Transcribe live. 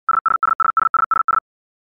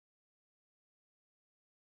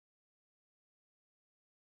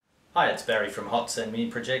Hi, it's Barry from Hotsend Mini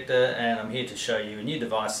Projector, and I'm here to show you a new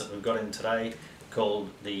device that we've got in today called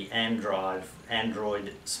the Andrive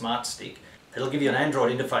Android Smart Stick. It'll give you an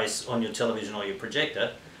Android interface on your television or your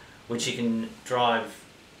projector, which you can drive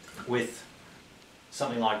with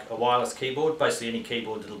something like a wireless keyboard, basically any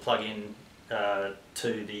keyboard that'll plug in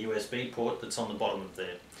to the USB port that's on the bottom of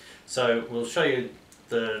there. So we'll show you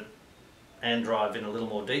the Andrive in a little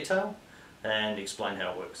more detail and explain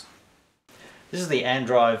how it works. This is the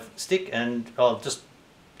Andrive stick, and I'll just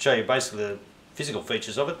show you basically the physical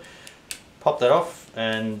features of it. Pop that off,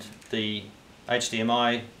 and the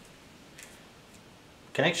HDMI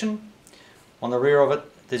connection. On the rear of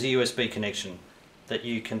it, there's a USB connection that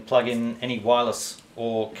you can plug in any wireless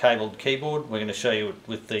or cabled keyboard. We're going to show you it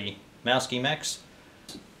with the Mouse Key Max.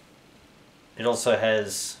 It also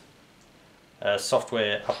has a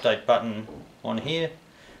software update button on here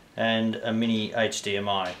and a mini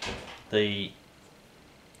HDMI. The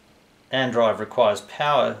Andrive requires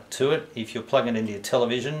power to it. If you're plugging it into your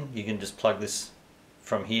television, you can just plug this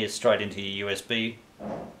from here straight into your USB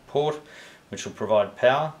port, which will provide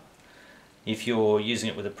power. If you're using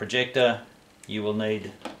it with a projector, you will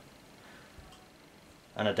need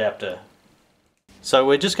an adapter. So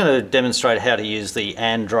we're just going to demonstrate how to use the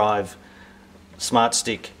Andrive Smart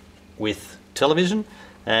Stick with television,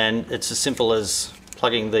 and it's as simple as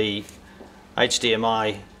plugging the mini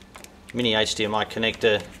HDMI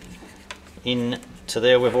connector in to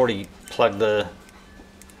there. We've already plugged the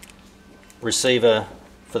receiver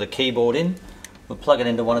for the keyboard in. We'll plug it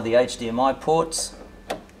into one of the HDMI ports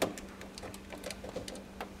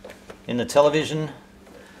in the television,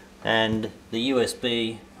 and the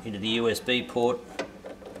USB into the USB port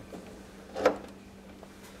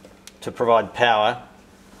to provide power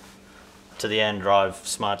to the Andrive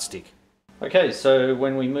Smart Stick. Okay, so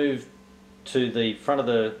when we move to the front of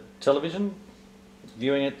the television,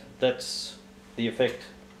 viewing it, that's the effect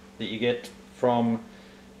that you get from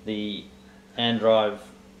the Andrive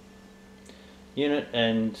unit.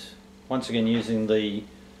 And once again, using the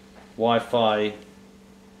Wi-Fi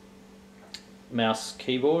mouse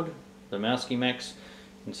keyboard, the Mouse Key Max,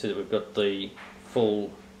 you can see that we've got the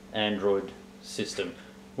full Android system.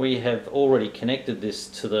 We have already connected this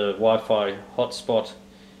to the Wi-Fi hotspot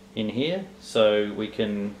in here, so we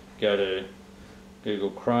can go to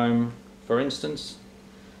Google Chrome, for instance,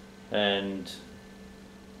 and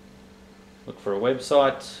look for a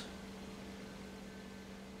website,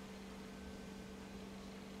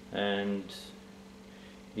 and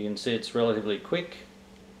you can see it's relatively quick,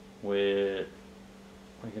 where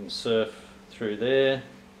we can surf through there.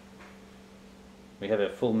 We have our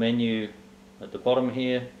full menu at the bottom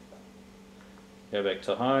here. Go back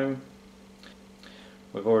to home.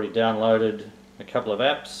 We've already downloaded a couple of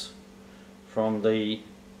apps from the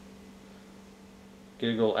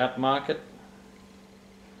Google App Market,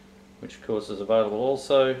 which of course is available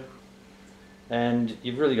also, and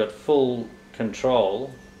you've really got full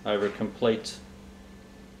control over a complete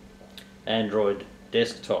Android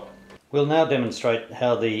desktop. We'll now demonstrate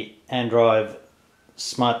how the Andrive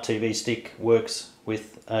Smart TV Stick works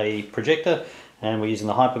with a projector, and we're using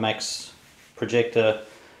the Hypermax projector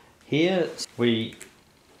here. We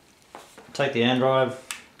take the Andrive,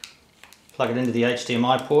 plug it into the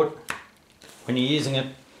HDMI port. When you're using it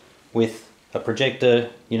with a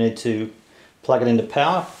projector, you need to plug it into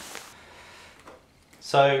power.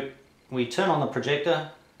 So we turn on the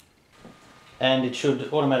projector, and it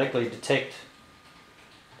should automatically detect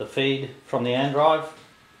the feed from the Andrive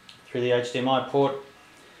through the HDMI port.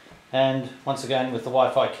 And once again, with the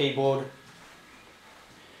Wi-Fi keyboard,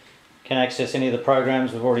 can access any of the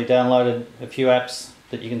programs. We've already downloaded a few apps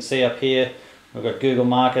that you can see up here. We've got Google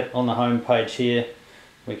Market on the home page here.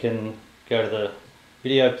 We can go to the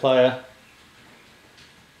video player,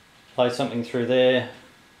 play something through there,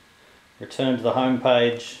 return to the home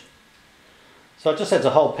page. So it just adds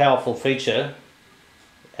a whole powerful feature,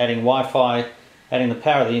 adding Wi-Fi, adding the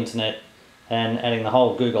power of the internet, and adding the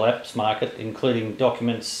whole Google Apps Market, including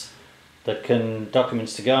documents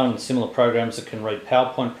to go, and similar programs that can read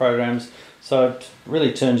PowerPoint programs. So it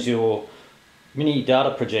really turns your mini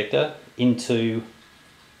data projector into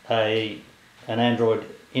an Android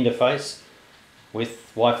interface with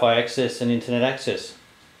Wi-Fi access and internet access.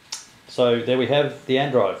 So there we have the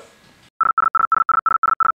Andrive.